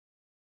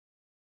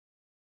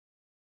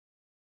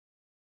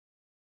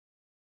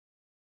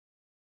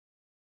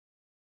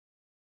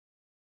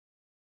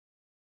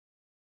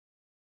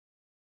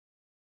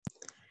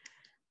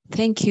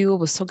Thank you,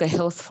 Busoga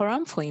Health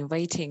Forum, for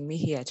inviting me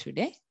here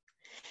today.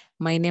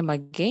 My name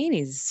again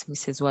is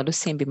Mrs.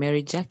 Walusimbi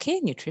Mary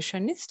Jackie,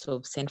 nutritionist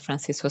of St.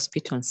 Francis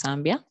Hospital in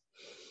Zambia.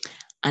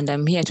 And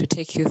I'm here to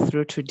take you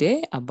through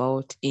today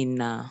about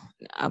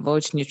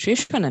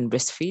nutrition and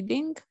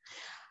breastfeeding,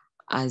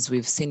 as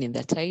we've seen in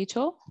the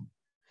title.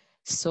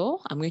 So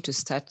I'm going to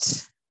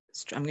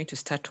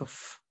start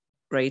off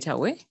right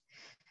away.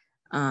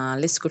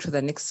 Let's go to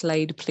the next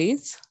slide,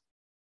 please.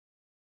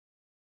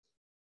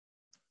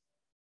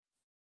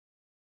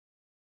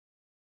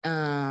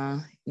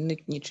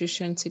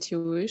 Nutrition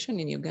situation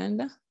in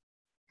Uganda.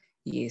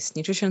 Yes,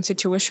 nutrition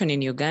situation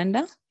in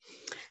Uganda.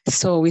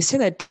 So we say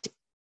that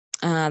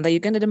the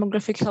Uganda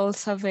Demographic Health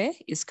Survey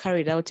is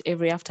carried out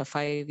after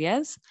 5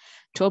 years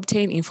to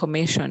obtain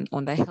information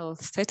on the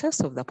health status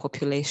of the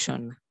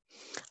population,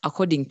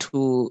 according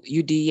to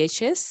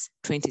UDHS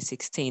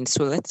 2016.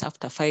 So that's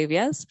after 5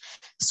 years.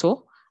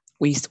 So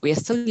we are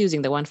still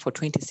using the one for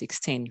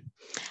 2016.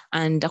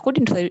 And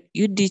according to the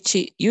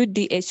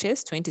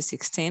UDHS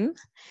 2016,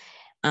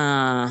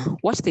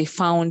 what they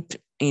found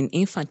in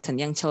infant and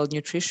young child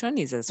nutrition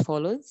is as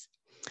follows.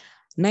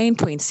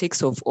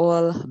 9.6% of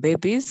all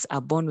babies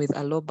are born with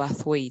a low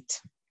birth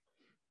weight.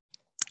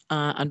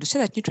 And to say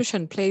that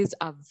nutrition plays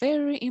a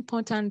very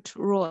important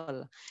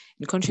role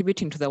in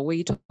contributing to the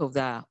weight of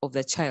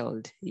the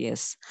child,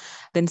 yes.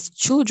 Then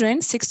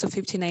children 6 to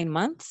 59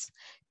 months,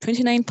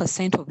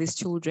 29% of these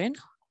children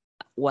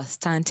were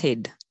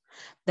stunted.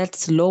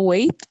 That's low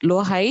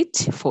height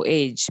for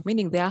age,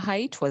 meaning their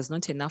height was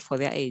not enough for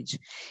their age.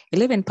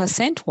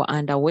 11% were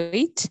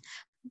underweight,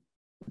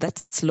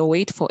 that's low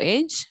weight for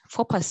age.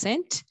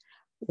 4%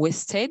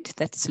 wasted,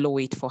 that's low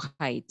weight for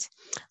height.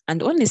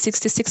 And only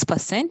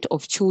 66%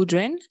 of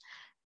children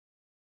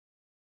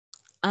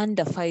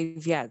under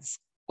 5 years,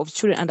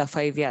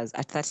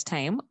 at that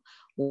time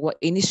were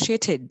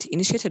initiated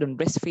on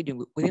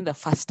breastfeeding within the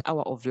first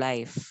hour of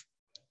life.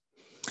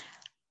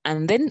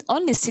 And then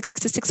only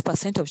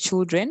 66% of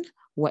children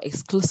were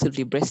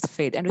exclusively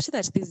breastfed. And we see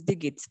that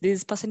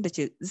these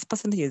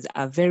percentages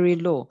are very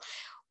low.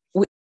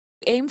 We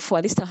aim for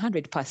at least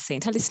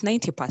 100%, at least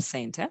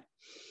 90%.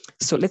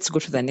 So let's go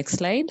to the next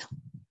slide.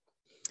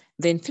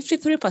 Then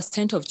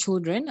 53% of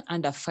children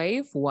under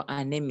 5 were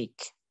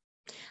anemic.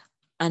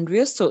 And we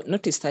also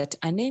noticed that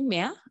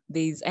anemia,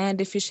 there is iron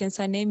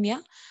deficiency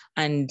anemia,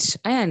 and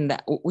iron,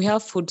 we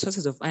have food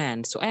sources of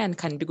iron. So iron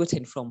can be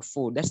gotten from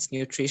food, that's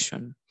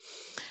nutrition.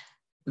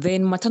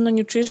 Then maternal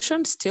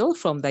nutrition, still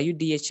from the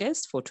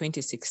UDHS for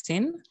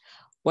 2016,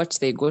 what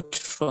they got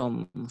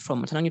from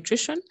maternal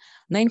nutrition,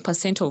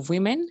 9% of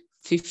women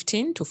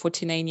 15 to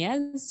 49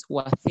 years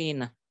were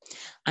thin.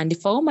 And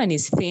if a woman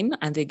is thin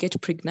and they get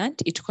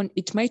pregnant,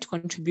 it might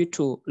contribute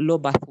to low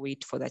birth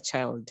weight for the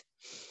child.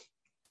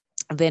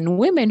 Then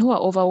women who are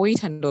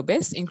overweight and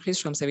obese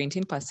increased from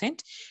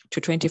 17%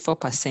 to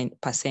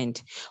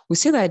 24%. We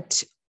see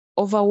that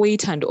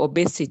overweight and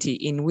obesity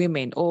in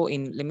women, or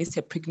in, let me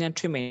say,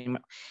 pregnant women,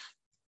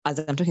 as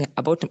I'm talking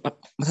about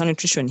maternal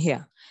nutrition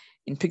here,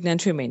 in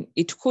pregnant women,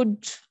 it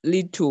could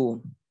lead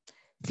to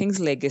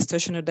things like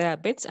gestational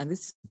diabetes, and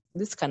this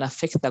can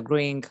affect the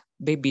growing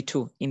baby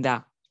too in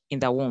the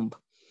womb.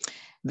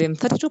 Then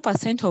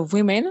 32% of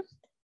women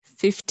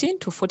 15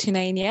 to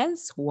 49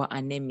 years were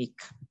anemic.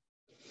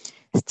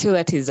 Still,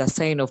 that is a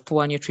sign of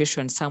poor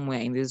nutrition somewhere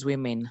in these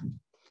women.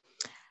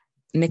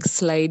 Next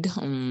slide.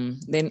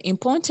 Then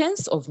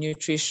importance of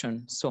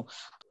nutrition. So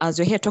as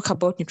we're here talk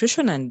about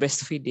nutrition and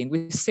breastfeeding,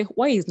 we say,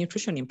 why is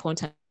nutrition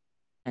important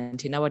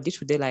in our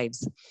day-to-day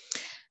lives?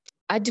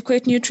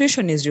 Adequate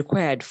nutrition is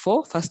required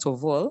for, first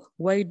of all,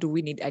 why do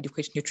we need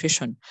adequate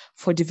nutrition?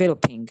 For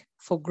developing,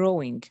 for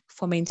growing,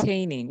 for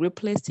maintaining,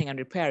 replacing and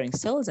repairing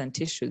cells and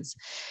tissues.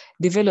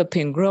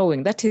 Developing,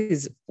 growing, that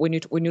is when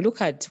you look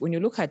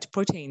at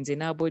proteins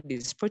in our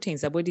bodies,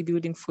 proteins are body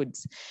building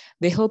foods.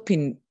 They help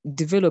in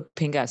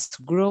developing us,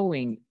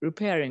 growing,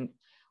 repairing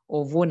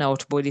of worn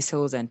out body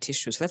cells and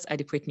tissues. That's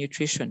adequate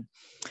nutrition.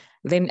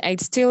 Then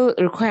it's still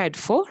required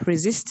for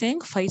resisting,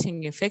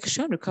 fighting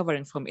infection,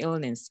 recovering from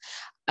illness.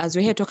 As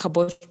we here talk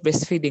about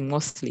breastfeeding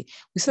mostly,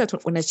 we see that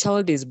when a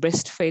child is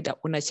breastfed,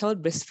 when a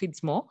child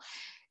breastfeeds more,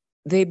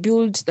 they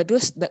build,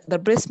 the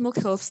breast milk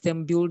helps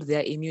them build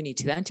their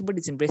immunity. The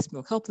antibodies in breast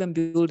milk help them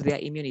build their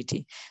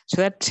immunity.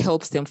 So that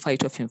helps them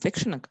fight off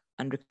infection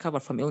and recover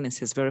from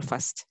illnesses very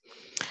fast.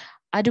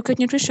 Adequate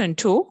nutrition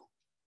too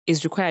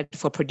is required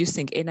for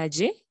producing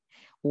energy,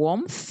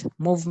 warmth,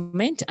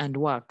 movement, and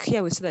work.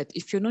 Here we see that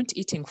if you're not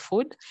eating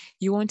food,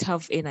 you won't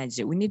have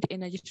energy. We need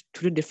energy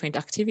to do different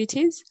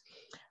activities,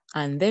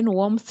 and then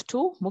warmth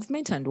too,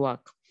 movement and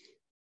work.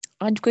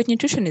 Adequate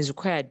nutrition is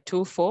required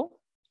too for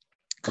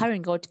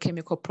carrying out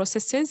chemical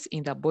processes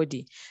in the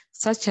body,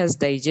 such as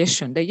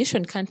digestion.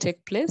 Digestion can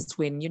take place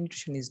when your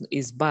nutrition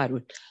is bad,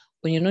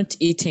 when you're not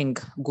eating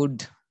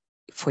good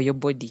for your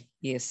body,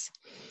 yes.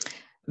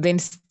 Then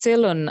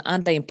still on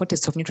under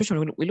importance of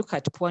nutrition, we look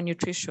at poor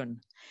nutrition.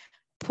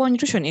 Poor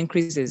nutrition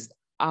increases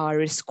our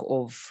risk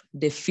of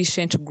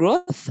deficient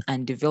growth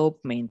and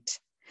development.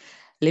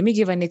 Let me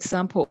give an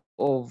example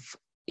of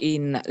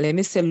in, let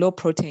me say, low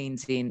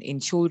proteins in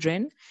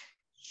children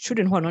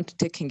who are not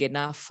taking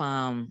enough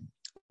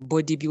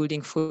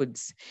bodybuilding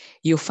foods.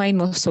 You find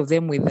most of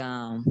them with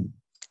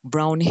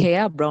brown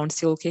hair, brown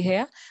silky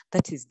hair,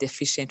 that is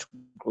deficient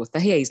growth. The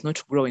hair is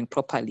not growing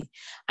properly.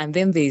 And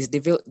then there is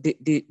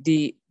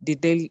the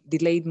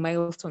delayed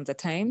milestones at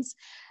times,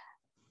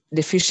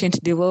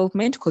 deficient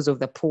development because of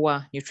the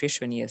poor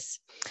nutrition, yes.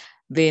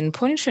 Then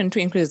pollution to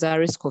increase the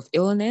risk of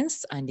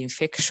illness and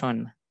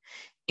infection.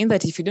 In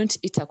that if you don't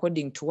eat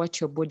according to what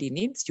your body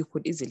needs, you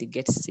could easily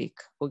get sick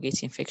or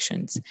get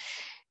infections.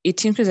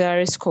 It increases the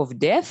risk of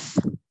death,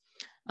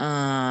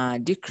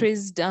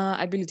 decreased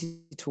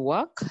ability to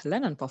work,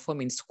 learn and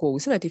perform in school. We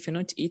say that if you're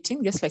not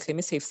eating, just like let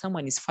me say if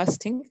someone is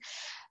fasting,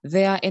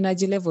 their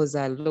energy levels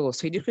are low.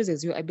 So it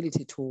decreases your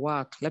ability to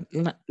work,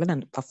 learn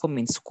and perform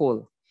in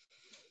school.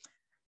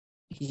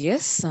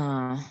 Yes,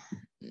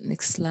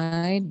 next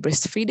slide,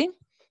 breastfeeding.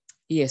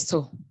 Yes,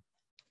 so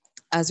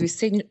as we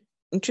say,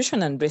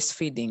 nutrition and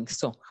breastfeeding.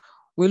 So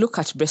we look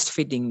at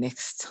breastfeeding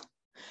next.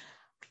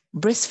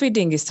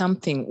 Breastfeeding is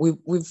something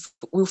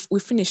we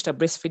finished a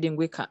breastfeeding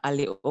week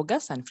early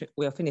August, and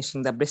we are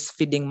finishing the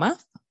breastfeeding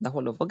month the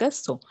whole of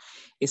August. So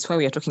it's why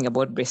we are talking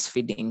about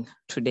breastfeeding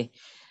today.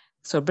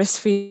 So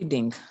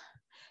breastfeeding,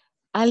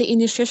 early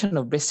initiation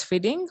of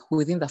breastfeeding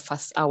within the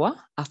first hour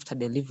after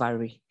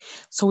delivery.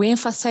 So we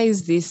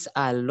emphasize this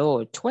a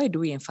lot. Why do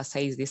we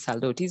emphasize this a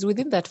lot? Is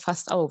within that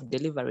first hour of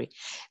delivery,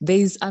 there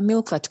is a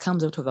milk that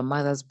comes out of a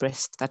mother's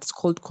breast that's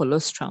called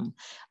colostrum.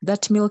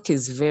 That milk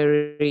is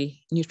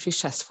very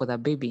nutritious for the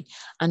baby.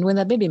 And when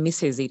the baby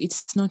misses it,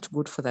 it's not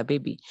good for the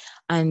baby.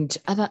 And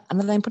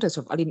another importance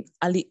of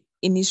early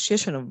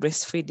initiation of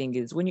breastfeeding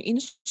is when you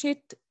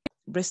initiate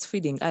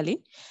breastfeeding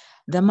early,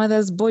 the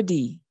mother's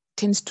body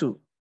tends to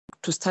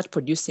start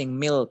producing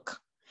milk.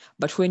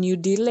 But when you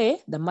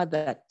delay, the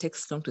mother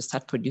takes long to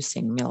start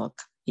producing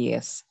milk.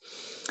 Yes.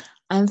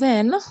 And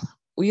then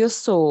we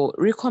also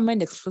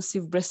recommend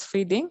exclusive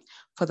breastfeeding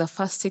for the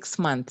first 6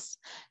 months,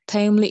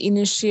 timely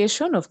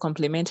initiation of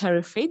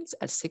complementary feeds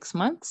at 6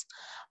 months,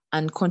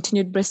 and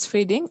continued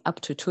breastfeeding up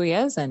to 2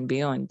 years and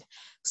beyond.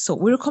 So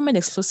we recommend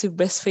exclusive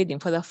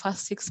breastfeeding for the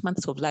first 6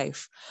 months of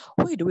life.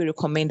 Why do we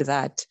recommend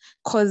that?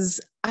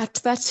 Because at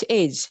that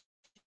age,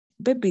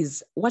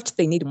 babies, what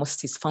they need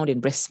most is found in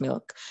breast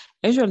milk.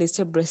 Usually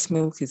say breast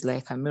milk is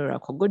like a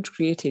miracle. God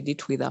created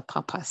it with a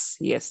purpose.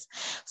 Yes.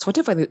 So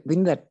whatever they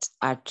need that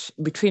at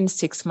between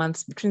 6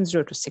 months, between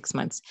 0 to 6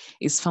 months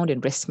is found in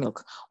breast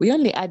milk. We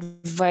only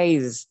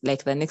advise,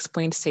 like the next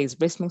point says,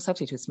 breast milk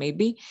substitutes may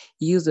be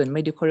used on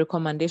medical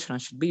recommendation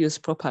and should be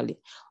used properly.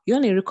 We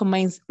only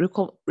recommend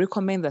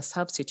the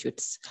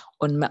substitutes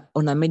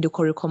on a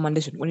medical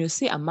recommendation when you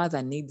see a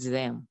mother needs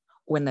them,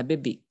 when a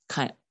baby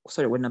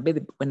when a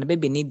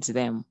baby needs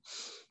them.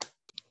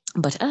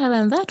 But other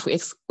than that,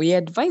 we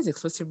advise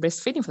exclusive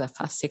breastfeeding for the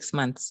first 6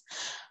 months.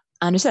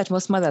 And we see that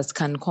most mothers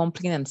can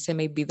complain and say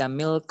maybe the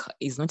milk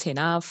is not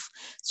enough,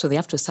 so they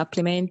have to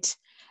supplement.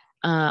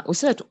 We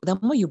see that the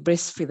more you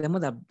breastfeed, the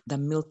more the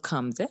milk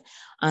comes.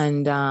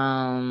 And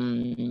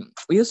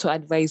we also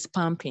advise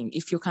pumping.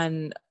 If you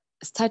can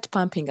start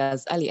pumping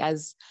as early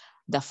as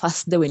the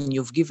first day when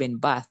you've given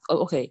birth.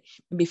 Okay,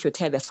 maybe if you're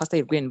tired the first day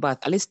you've given birth,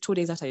 at least 2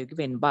 days after you've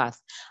given birth,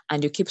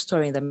 and you keep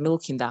storing the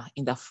milk in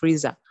the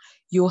freezer,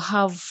 you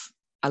have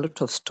a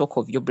lot of stock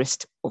of your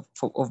breast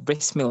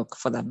milk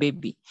for the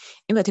baby.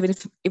 In that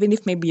even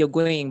if maybe you're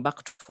going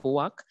back to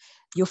work,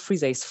 your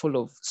freezer is full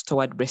of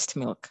stored breast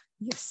milk.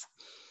 Yes.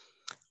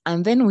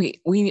 And then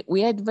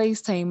we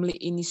advise timely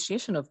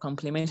initiation of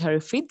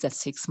complementary feeds at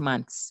 6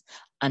 months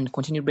and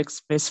continue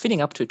breastfeeding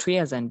up to 2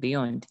 years and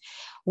beyond.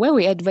 Where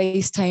we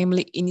advise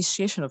timely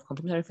initiation of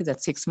complementary feeds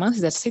at 6 months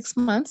is at 6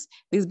 months,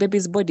 these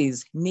babies'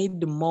 bodies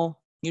need more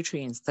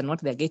nutrients than what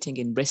they're getting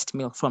in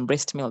from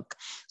breast milk.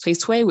 So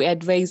it's why we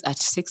advise at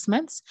 6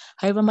 months.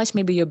 However much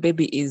maybe your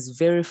baby is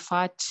very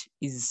fat,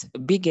 is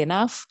big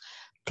enough,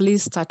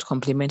 please start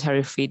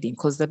complementary feeding,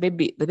 because the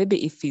baby,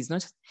 if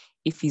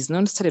he's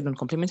not started on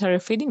complementary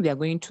feeding, they are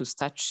going to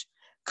start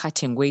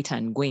cutting weight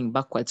and going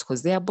backwards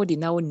because their body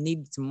now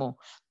needs more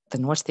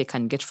than what they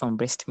can get from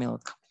breast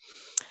milk.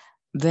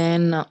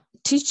 Then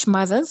teach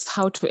mothers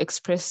how to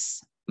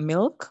express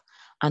milk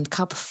and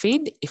cup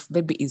feed if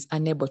baby is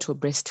unable to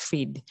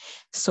breastfeed.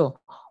 So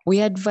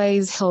we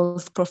advise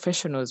health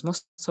professionals,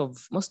 most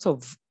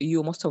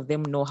of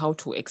them know how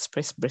to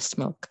express breast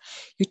milk.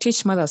 You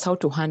teach mothers how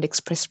to hand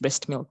express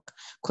breast milk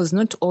because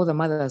not all the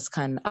mothers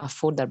can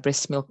afford the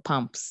breast milk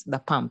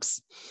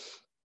pumps.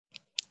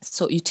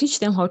 So you teach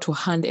them how to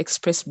hand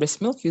express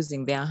breast milk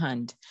using their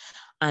hand.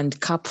 And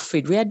cup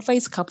feed. We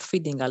advise cup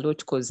feeding a lot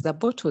because the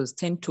bottles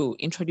tend to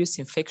introduce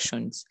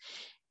infections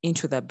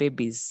into the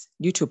babies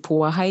due to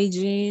poor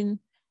hygiene.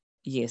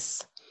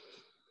 Yes.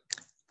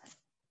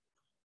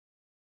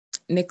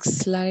 Next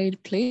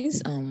slide,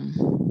 please.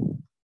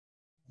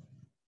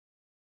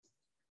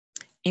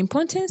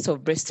 Importance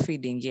of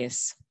breastfeeding,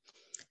 yes.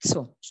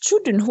 So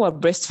children who are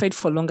breastfed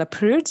for longer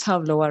periods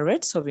have lower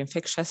rates of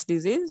infectious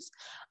disease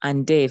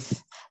and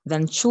death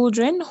than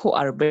children who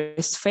are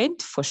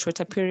breastfed for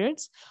shorter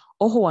periods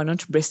or who are not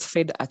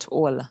breastfed at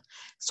all.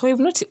 So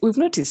we've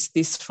noticed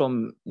this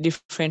from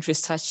different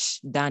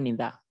research done in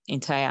the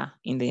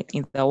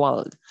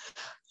world.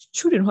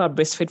 Children who are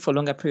breastfed for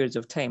longer periods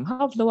of time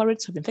have lower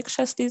rates of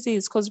infectious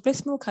disease because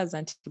breast milk has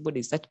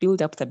antibodies that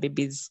build up the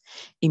baby's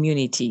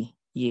immunity.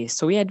 Yes,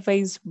 so we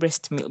advise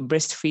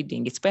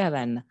breastfeeding. It's better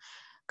than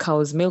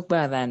cow's milk,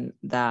 better than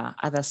the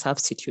other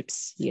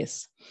substitutes.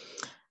 Yes.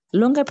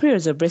 Longer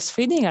periods of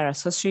breastfeeding are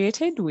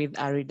associated with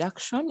a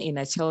reduction in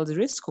a child's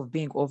risk of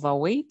being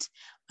overweight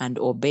and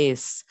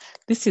obese.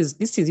 This is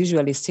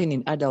usually seen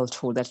in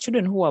adulthood, that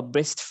children who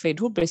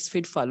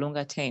breastfeed for a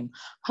longer time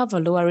have a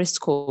lower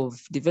risk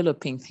of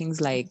developing things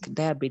like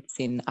diabetes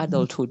in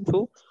adulthood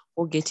too,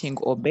 or getting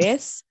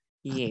obese.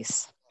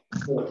 Yes.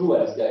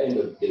 Towards the end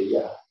of the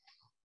year,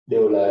 they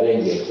will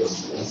arrange it.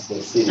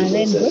 And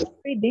then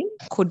breastfeeding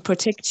could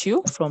protect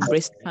you from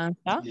breast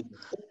cancer,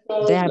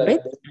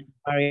 diabetes, and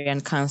ovarian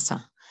cancer.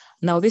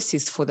 Now, this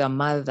is for the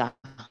mother.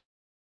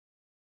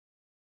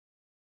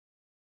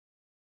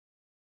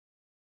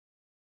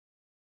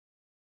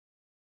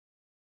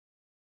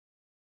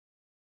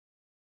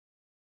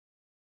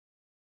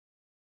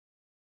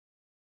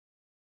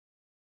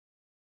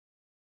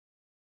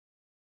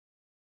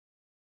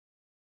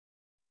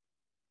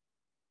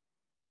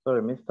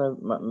 Sorry, Miss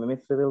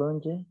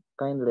Vilunji,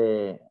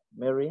 kindly,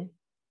 Mary,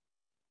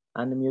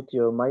 unmute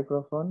your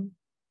microphone.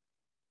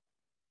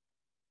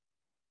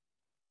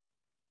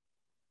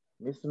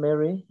 Miss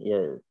Mary,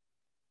 yes.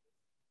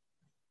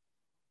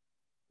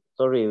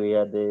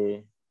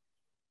 Sorry,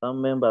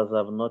 some members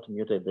have not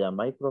muted their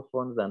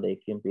microphones and they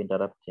keep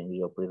interrupting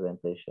your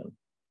presentation.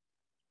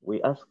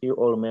 We ask you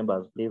all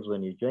members, please,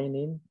 when you join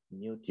in,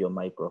 mute your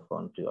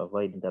microphone to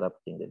avoid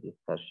interrupting the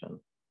discussion.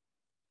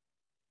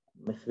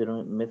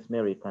 Miss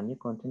Mary, can you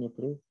continue,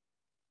 please?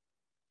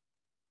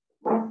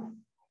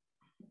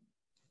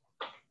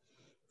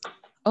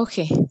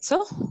 Okay,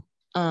 so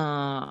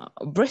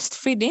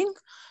breastfeeding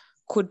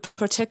could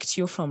protect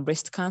you from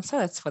breast cancer.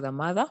 That's for the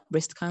mother,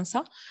 breast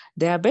cancer,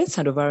 diabetes,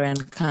 and ovarian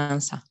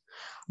cancer.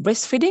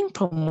 Breastfeeding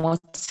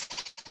promotes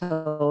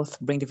health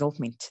brain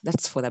development.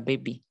 That's for the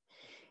baby.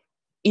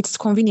 It's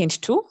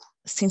convenient too,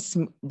 since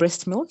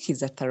breast milk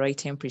is at the right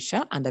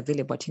temperature and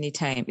available at any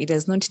time. It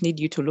does not need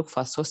you to look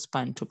for a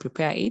saucepan to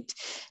prepare it.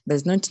 It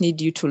does not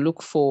need you to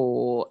look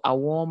for a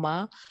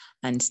warmer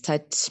and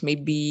start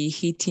maybe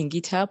heating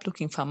it up,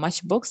 looking for a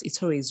matchbox.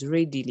 It's always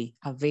readily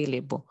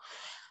available.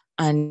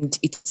 And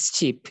it's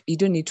cheap. You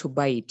don't need to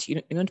buy it.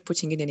 You're not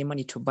putting in any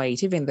money to buy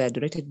it. Even the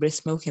donated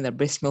breast milk in the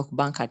breast milk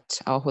bank at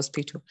our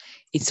hospital,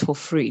 it's for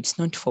free. It's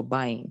not for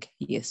buying.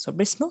 Yes, so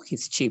breast milk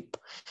is cheap.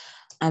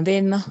 And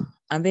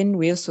then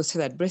we also say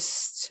that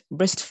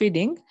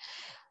breastfeeding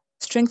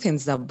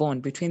strengthens the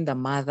bond between the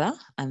mother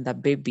and the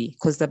baby,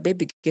 because the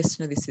baby gets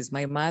to know, this is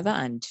my mother,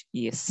 and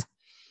yes.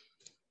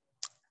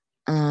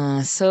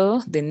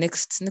 So the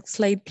next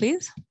slide,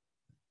 please.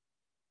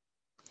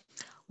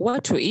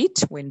 What to eat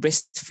when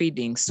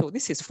breastfeeding. So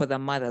this is for the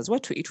mothers.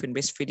 What to eat when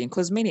breastfeeding?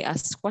 Because many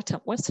ask, what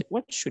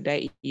should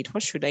I eat?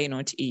 What should I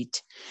not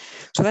eat?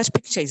 So that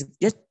picture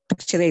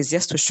there is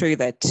just to show you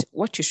that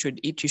what you should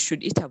eat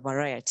a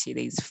variety.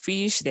 There is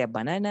fish, there are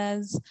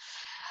bananas,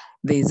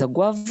 there is a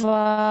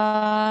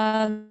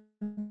guava,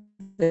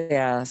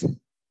 there are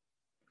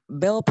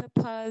bell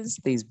peppers,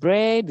 there's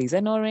bread, there's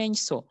an orange.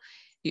 So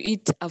you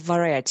eat a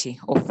variety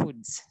of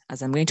foods,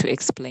 as I'm going to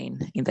explain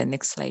in the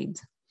next slide.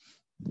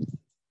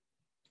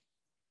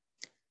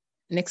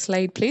 Next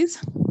slide, please.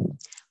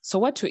 So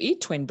what to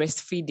eat when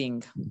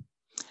breastfeeding?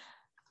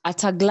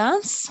 At a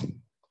glance,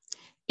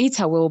 eat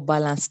a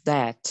well-balanced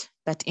diet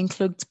that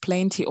includes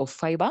plenty of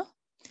fiber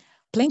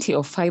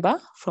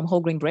from whole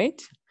grain bread,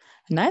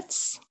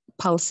 nuts,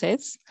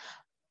 pulses,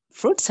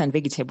 fruits, and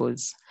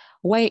vegetables.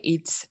 Why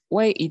eat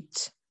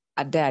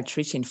a diet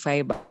rich in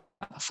fiber?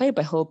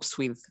 Fiber helps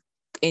with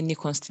any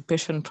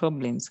constipation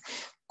problems,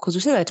 because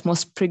we say that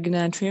most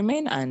pregnant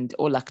women and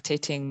all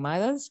lactating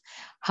mothers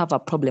have a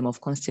problem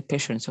of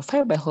constipation. So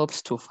fiber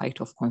helps to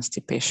fight off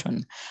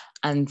constipation.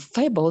 And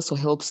fiber also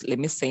helps, let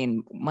me say,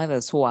 in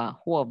mothers who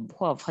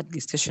have had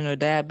gestational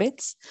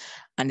diabetes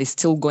and is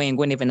still going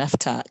on even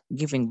after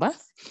giving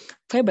birth.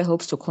 Fiber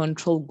helps to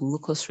control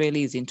glucose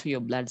release into your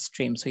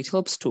bloodstream. So it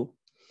helps to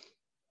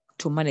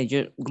manage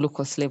your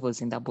glucose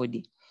levels in the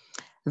body.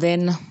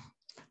 Then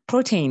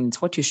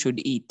proteins, what you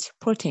should eat.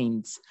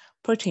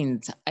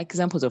 Proteins,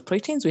 examples of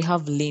proteins, we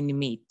have lean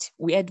meat.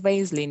 We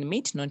advise lean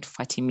meat, not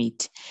fatty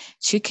meat.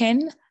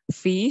 Chicken,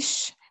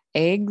 fish,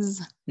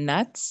 eggs,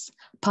 nuts,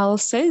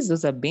 pulses,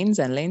 those are beans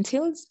and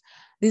lentils.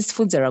 These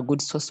foods are a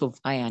good source of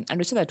iron. And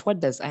we say that, what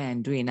does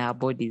iron do in our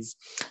bodies?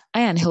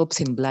 Iron helps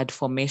in blood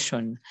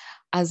formation.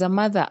 As a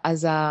mother,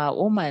 as a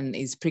woman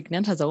is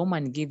pregnant, as a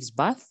woman gives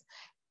birth,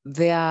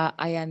 their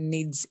iron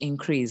needs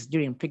increase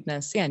during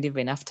pregnancy and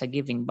even after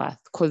giving birth,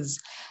 because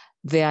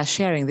they are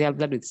sharing their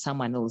blood with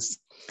someone else.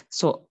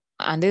 So,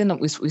 and then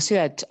we see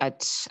that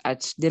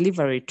at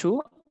delivery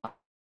too,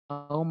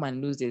 a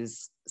woman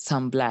loses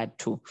some blood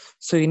too.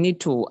 So you need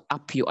to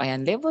up your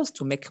iron levels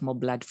to make more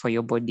blood for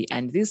your body.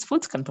 And these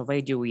foods can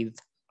provide you with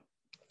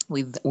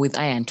with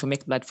iron to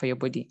make blood for your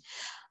body.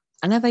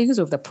 Another use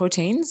of the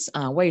proteins,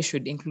 why you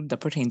should include the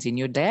proteins in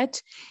your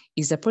diet,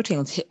 is the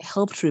proteins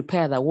help to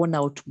repair the worn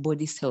out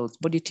body cells,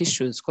 body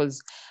tissues,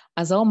 because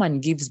as a woman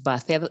gives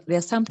birth, there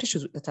are some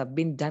tissues that have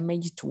been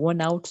damaged,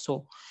 worn out.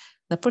 So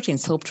the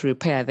proteins help to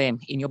repair them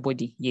in your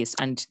body, yes.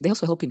 And they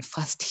also help in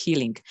fast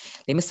healing.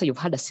 Let me say you've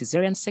had a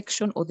cesarean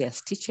section or there are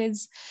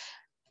stitches.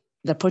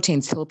 The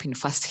proteins help in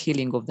fast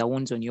healing of the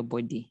wounds on your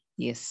body,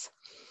 yes.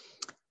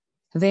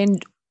 Then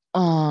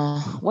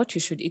what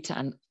you should eat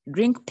and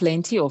drink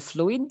plenty of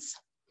fluids,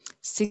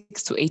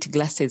 6 to 8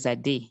 glasses a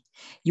day.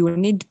 You will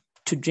need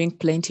to drink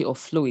plenty of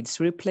fluids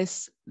to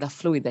replace the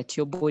fluid that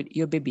your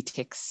baby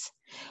takes.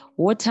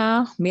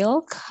 Water,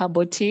 milk,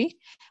 herbal tea,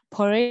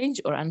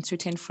 porridge, or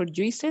unsweetened fruit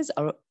juices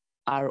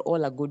are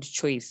all a good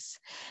choice.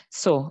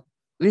 So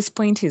this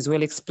point is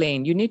well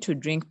explained. You need to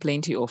drink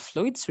plenty of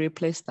fluids to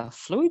replace the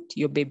fluid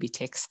your baby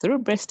takes through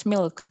breast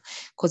milk.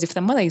 Because if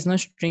the mother is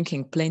not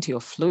drinking plenty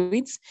of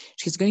fluids,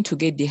 she's going to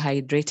get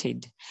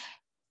dehydrated.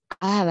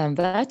 Other than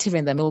that,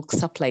 even the milk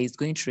supply is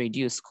going to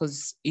reduce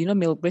because,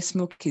 breast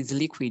milk is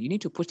liquid. You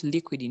need to put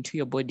liquid into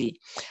your body.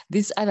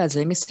 These others,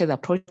 let me say the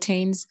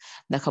proteins,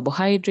 the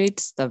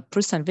carbohydrates, the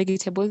fruits and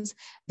vegetables,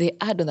 they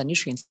add on the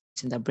nutrients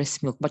in the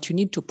breast milk, but you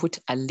need to put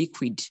a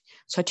liquid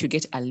so that you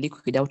get a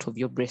liquid out of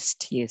your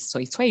breast. Yes, so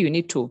it's why you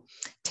need to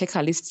take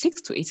at least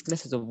 6 to 8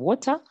 glasses of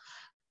water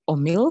or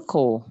milk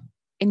or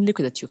any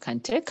liquid that you can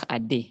take a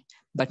day,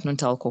 but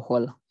not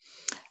alcohol.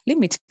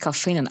 Limit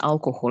caffeine and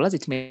alcohol as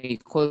it may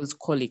cause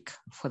colic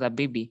for the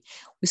baby.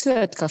 We see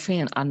that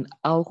caffeine and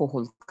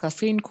alcohol,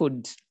 caffeine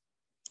could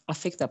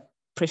affect the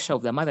pressure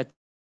of the mother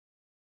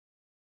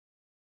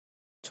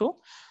too,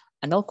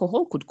 and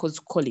alcohol could cause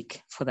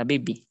colic for the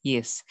baby,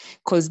 yes.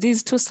 Because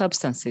these two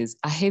substances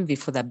are heavy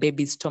for the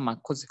baby's stomach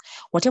because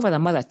whatever the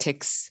mother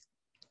takes,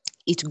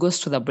 it goes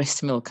to the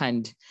breast milk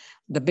and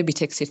the baby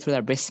takes it through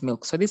the breast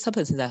milk. So these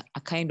substances are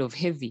kind of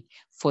heavy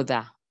for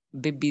the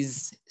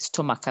baby's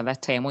stomach at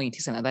that time or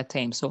intestine at that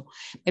time. So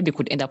maybe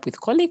could end up with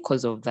colic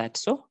because of that.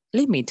 So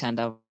limit and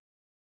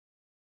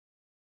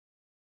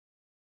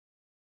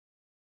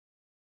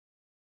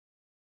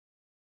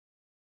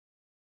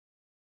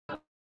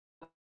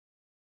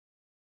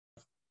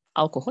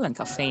alcohol and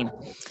caffeine.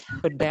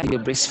 But you're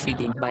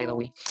breastfeeding, by the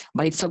way.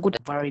 But it's a good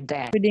varied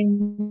diet.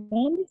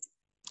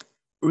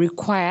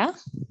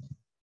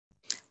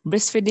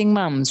 Breastfeeding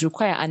moms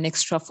require an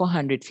extra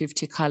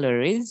 450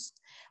 calories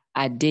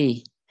a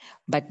day.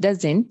 But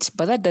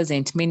that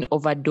doesn't mean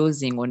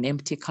overdosing on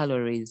empty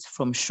calories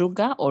from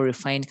sugar or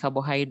refined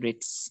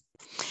carbohydrates.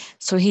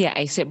 So here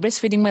I say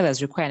breastfeeding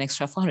mothers require an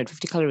extra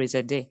 450 calories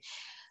a day,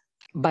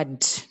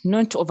 but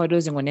not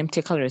overdosing on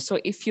empty calories. So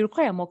if you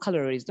require more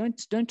calories,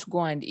 don't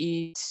go and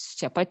eat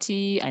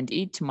chapati and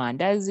eat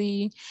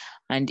mandazi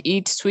and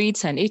eat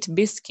sweets and eat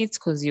biscuits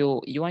because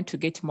you want to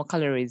get more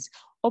calories.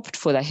 Opt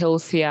for the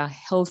healthier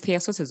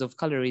sources of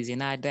calories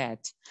in our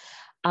diet.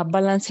 A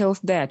balanced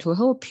health diet will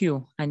help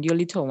you and your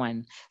little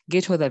one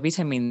get all the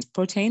vitamins,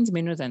 proteins,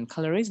 minerals, and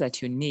calories that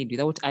you need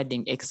without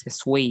adding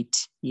excess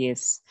weight.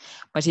 Yes.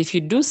 But if you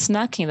do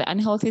snacking, the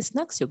unhealthy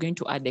snacks, you're going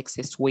to add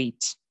excess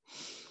weight.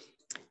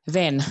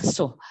 Then,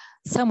 so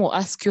some will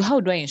ask you, how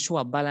do I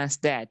ensure a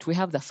balanced diet? We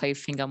have the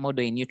 5-finger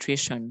model in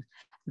nutrition.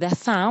 The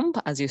thumb,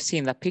 as you see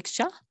in the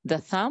picture, the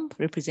thumb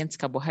represents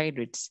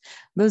carbohydrates.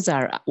 Those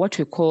are what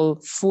we call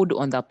food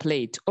on the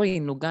plate, or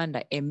in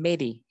Uganda,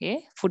 emeri,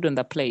 food on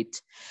the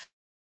plate.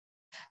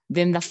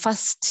 Then the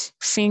first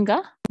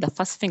finger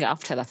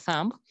after the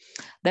thumb,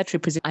 that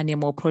represents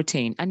animal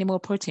protein. Animal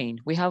protein,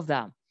 we have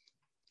the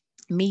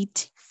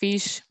meat,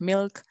 fish,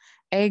 milk,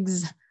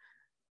 eggs,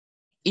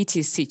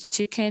 etc.,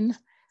 chicken.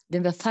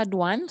 Then the third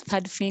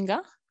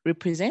finger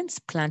represents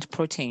plant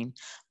protein.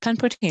 Plant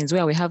protein is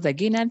where we have the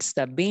nuts,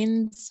 the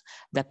beans,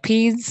 the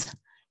peas,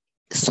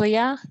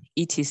 soya,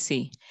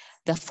 etc.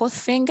 The fourth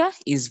finger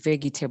is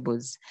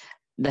vegetables.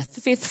 The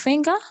fifth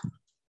finger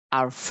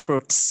are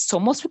fruits. So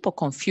most people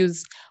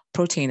confuse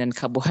protein and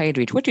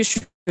carbohydrate. What you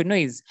should know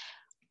is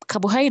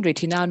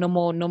carbohydrate in our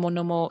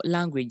normal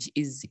language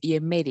is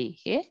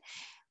yemere.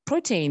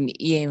 Protein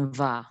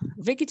yemva.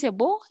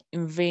 Vegetable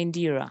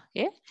invendira.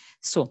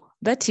 So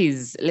that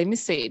is, let me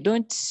say,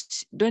 don't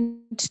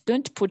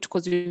put,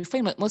 because you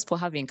find most people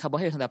having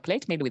carbohydrate on the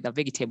plate, maybe with a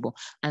vegetable,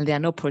 and there are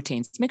no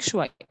proteins. Make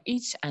sure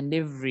each and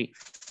every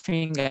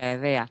finger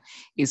there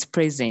is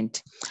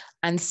present.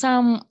 And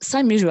some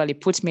usually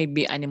put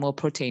maybe animal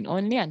protein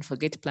only and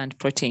forget plant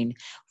protein.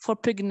 For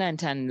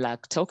pregnant and for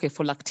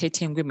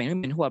lactating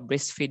women who are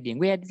breastfeeding,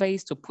 we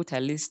advise to put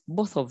at least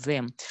both of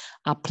them,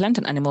 a plant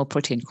and animal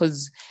protein,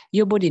 because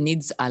your body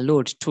needs a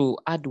lot to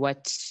add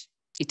what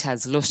it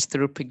has lost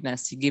through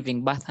pregnancy,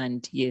 giving birth,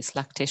 and yes,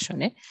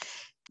 lactation.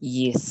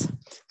 Yes.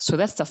 So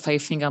that's the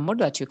 5-finger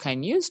model that you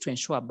can use to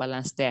ensure a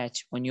balanced diet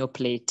on your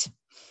plate.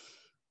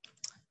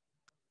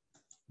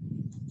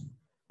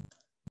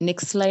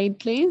 Next slide,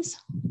 please.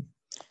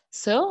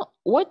 So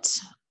what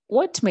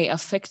may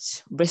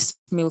affect breast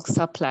milk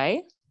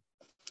supply?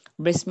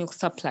 Breast milk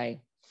supply.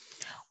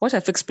 What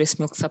affects breast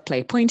milk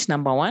supply? Point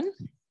number 1,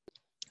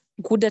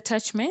 Good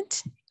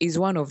attachment is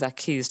one of the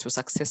keys to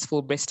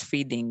successful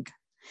breastfeeding.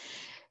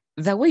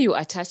 The way you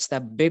attach the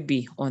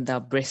baby on the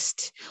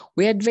breast,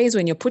 we advise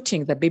when you're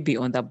putting the baby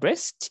on the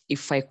breast,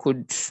 if I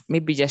could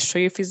maybe just show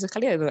you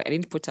physically, although I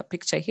didn't put a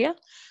picture here,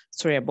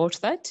 sorry about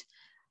that.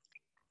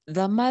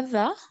 The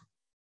mother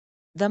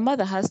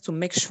has to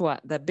make sure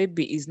the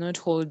baby is not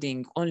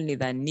holding only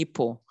the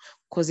nipple,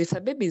 because if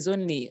the baby is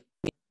only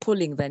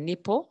pulling the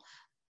nipple,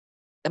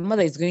 the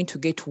mother is going to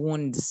get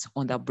wounds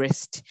on the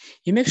breast.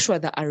 You make sure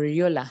the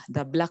areola,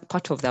 the black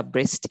part of the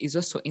breast, is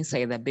also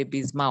inside the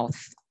baby's mouth.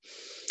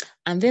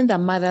 And then the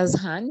mother's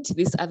hand,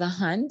 this other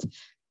hand,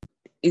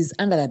 is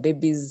under the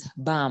baby's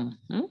bum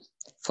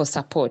for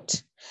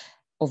support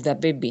of the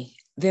baby.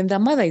 Then the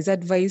mother is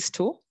advised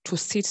to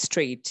sit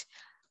straight.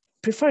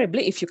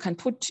 Preferably, if you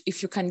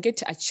can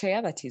get a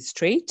chair that is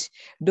straight,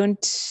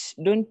 don't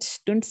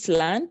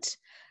slant,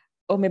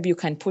 or maybe you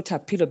can put a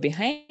pillow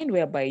behind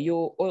whereby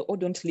or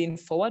don't lean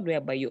forward,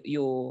 whereby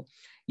you're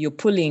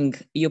bringing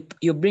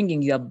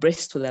your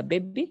breast to the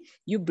baby.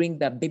 You bring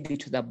the baby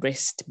to the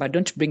breast, but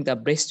don't bring the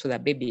breast to the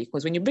baby,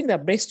 because when you bring the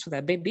breast to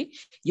the baby,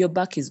 your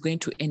back is going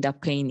to end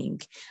up paining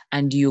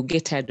and you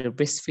get tired of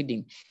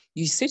breastfeeding.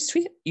 You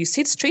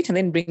sit straight and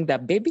then bring the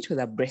baby to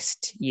the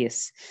breast.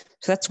 Yes.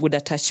 So that's good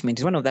attachment.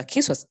 It's one of the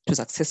keys to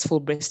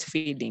successful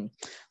breastfeeding.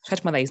 So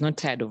that mother is not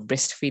tired of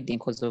breastfeeding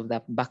because of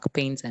the back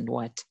pains and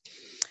what.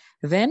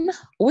 Then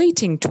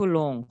waiting too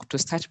long to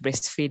start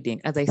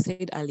breastfeeding. As I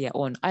said earlier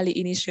on, early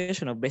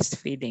initiation of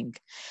breastfeeding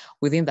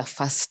within the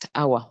first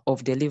hour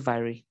of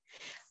delivery.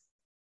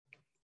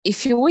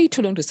 If you wait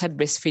too long to start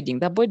breastfeeding,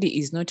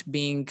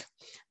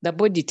 the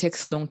body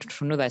takes long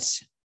to know that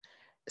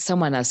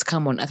someone has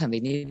come on earth and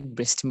they need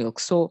breast milk.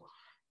 So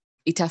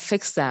it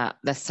affects the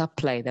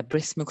supply, the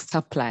breast milk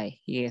supply.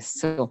 Yes.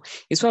 So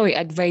it's why we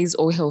advise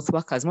all health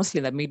workers,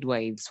 mostly the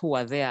midwives who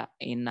are there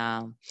in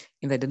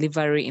the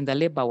delivery, in the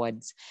labor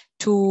wards,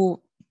 to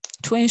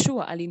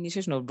ensure early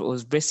initiation of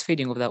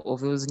breastfeeding of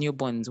those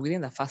newborns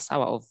within the first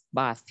hour of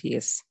birth.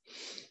 Yes.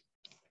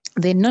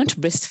 They're not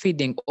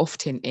breastfeeding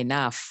often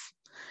enough.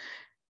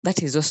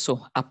 That is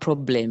also a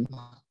problem,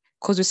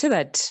 because we say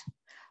that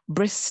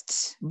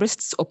breasts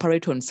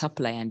operate on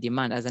supply and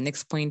demand. As the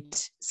next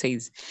point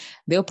says,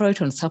 they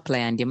operate on supply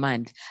and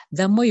demand.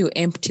 The more you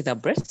empty the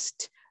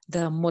breast,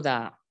 the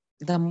more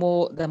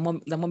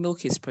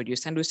milk is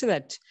produced. And we say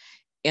that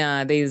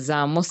there is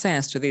more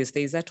science to this.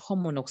 There is that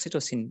hormone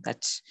oxytocin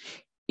that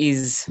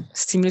is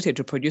stimulated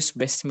to produce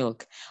breast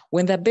milk.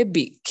 When the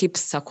baby keeps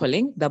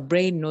suckling, the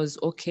brain knows,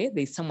 okay,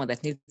 there's someone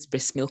that needs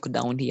breast milk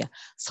down here,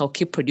 so I'll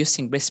keep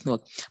producing breast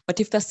milk. But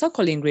if the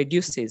suckling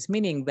reduces,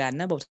 meaning the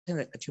number of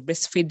times that you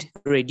breastfeed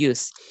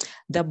reduce,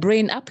 the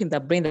brain,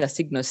 the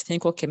signals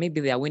think, okay,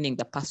 maybe they are weaning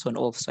the person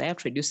off, so I have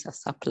to reduce the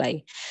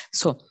supply.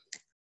 So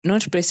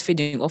not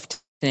breastfeeding often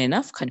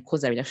enough can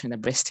cause a reduction in the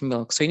breast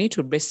milk. So you need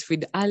to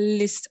breastfeed at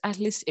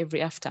least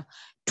every after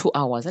 2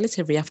 hours,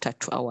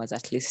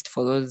 at least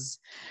for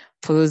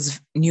those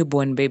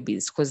newborn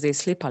babies, because they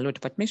sleep a lot.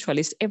 But make sure at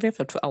least every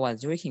after 2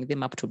 hours, you're waking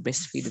them up to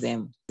breastfeed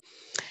them.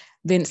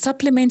 Then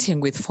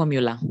supplementing with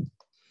formula.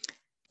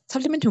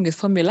 Supplementing with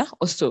formula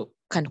also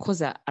can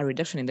cause a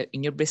reduction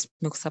in your breast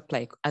milk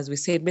supply. As we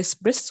said,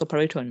 breasts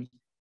operate on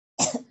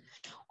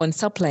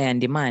supply and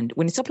demand.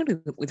 When you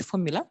supplement with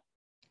formula,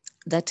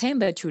 the time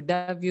that you would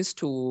have used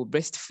to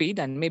breastfeed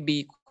and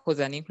maybe cause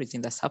an increase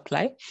in the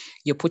supply,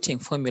 you're putting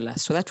formula.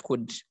 So that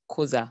could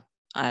cause a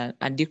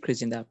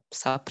decrease in the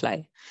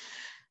supply.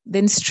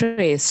 Then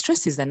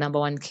stress is the number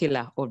one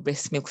killer of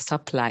breast milk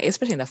supply,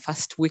 especially in the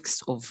first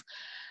weeks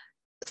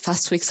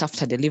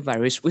after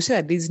delivery. We say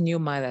that these new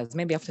mothers,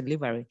 maybe after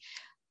delivery,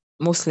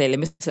 mostly, let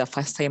me say the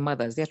first-time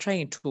mothers, they're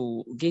trying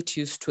to get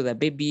used to the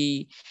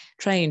baby,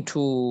 trying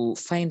to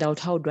find out,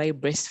 how do I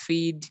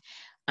breastfeed?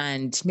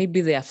 And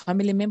maybe their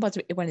family members,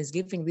 everyone is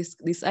giving this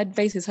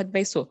advice.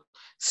 So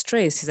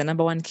stress is the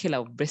number one killer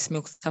of breast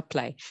milk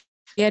supply.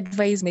 We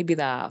advise maybe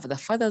the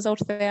fathers out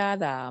there,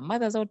 the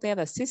mothers out there,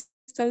 the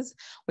sisters,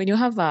 when you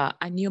have a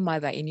new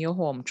mother in your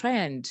home, try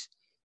and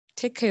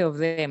take care of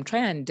them.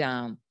 Try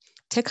and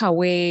take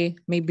away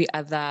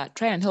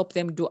try and help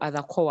them do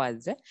other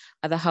chores,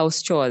 other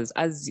house chores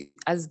as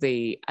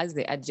they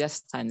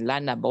adjust and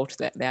learn about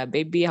their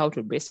baby, how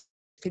to breastfeed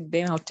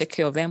them, how to take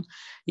care of them.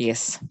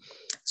 Yes.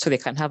 So they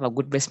can have a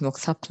good breast milk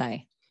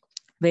supply.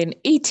 Then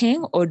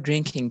eating or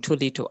drinking too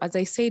little. As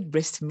I said,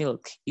 breast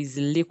milk is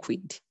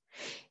liquid.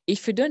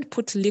 If you don't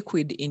put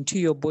liquid into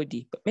your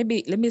body,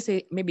 maybe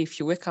if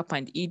you wake up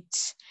and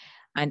eat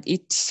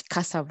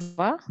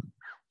cassava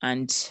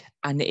and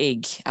an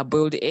egg, a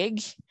boiled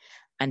egg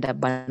and a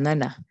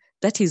banana,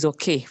 that is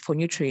okay for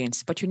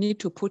nutrients, but you need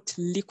to put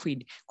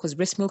liquid, because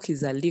breast milk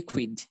is a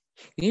liquid.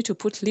 You need to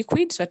put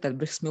liquid so that the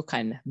breast milk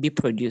can be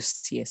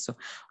produced. Yes. So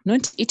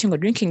not eating or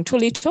drinking too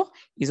little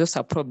is also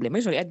a problem. I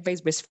usually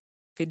advise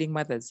breastfeeding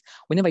mothers,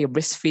 whenever you're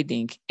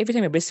breastfeeding, every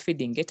time you're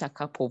breastfeeding, get a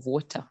cup of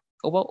water,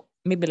 or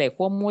maybe like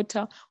warm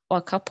water or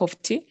a cup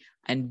of tea,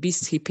 and be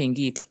sipping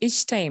it.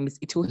 Each time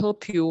it will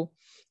help you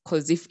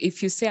Because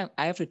if you say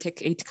I have to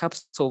take 8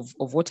 cups of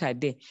water a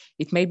day,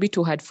 it might be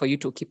too hard for you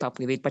to keep up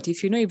with it. But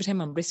if you know every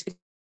time I'm breastfeeding,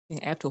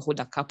 I have to hold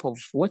a cup of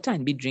water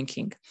and be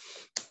drinking,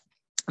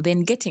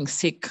 then getting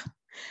sick,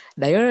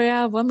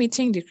 diarrhea,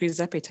 vomiting, decreased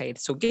appetite.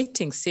 So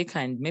getting sick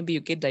and maybe you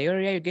get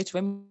diarrhea, you get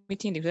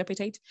vomiting, decreased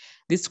appetite.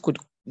 This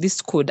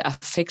could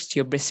affect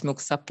your breast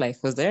milk supply,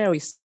 because there we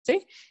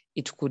say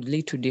it could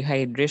lead to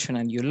dehydration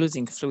and you're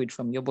losing fluid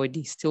from your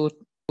body. Still,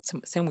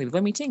 same with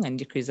vomiting and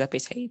decreased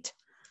appetite.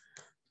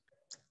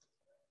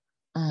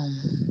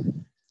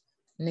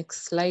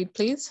 Next slide,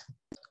 please.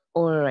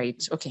 All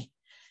right. Okay.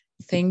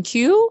 Thank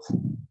you.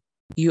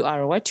 You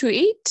are what you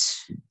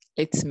eat.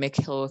 Let's make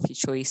healthy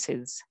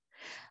choices.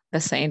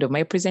 That's the end of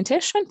my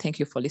presentation. Thank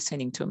you for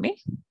listening to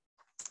me.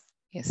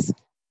 Yes.